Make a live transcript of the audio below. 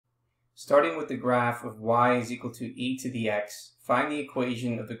Starting with the graph of y is equal to e to the x, find the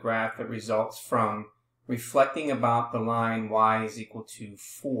equation of the graph that results from reflecting about the line y is equal to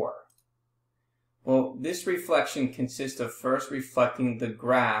 4. Well, this reflection consists of first reflecting the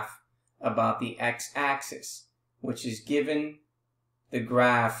graph about the x-axis, which is given the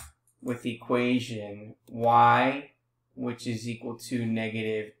graph with the equation y, which is equal to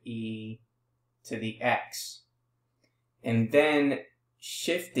negative e to the x. And then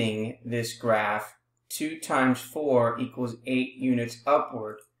shifting this graph 2 times 4 equals 8 units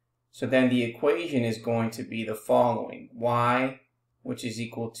upward. So then the equation is going to be the following: y, which is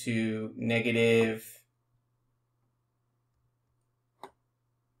equal to negative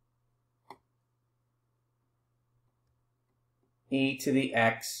e to the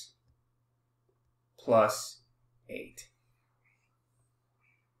x plus 8.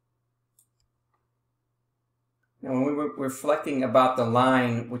 Now when we were reflecting about the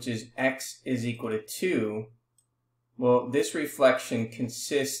line, which is x is equal to 2, well, this reflection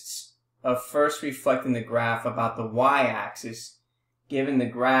consists of first reflecting the graph about the y-axis, given the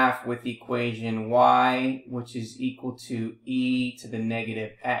graph with the equation y, which is equal to e to the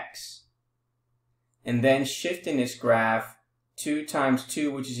negative x. And then shifting this graph 2 times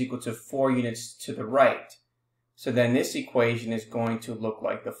 2, which is equal to 4 units to the right. So then this equation is going to look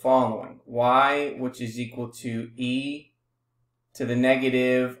like the following: y, which is equal to e to the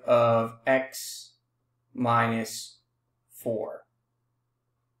negative of x minus 4.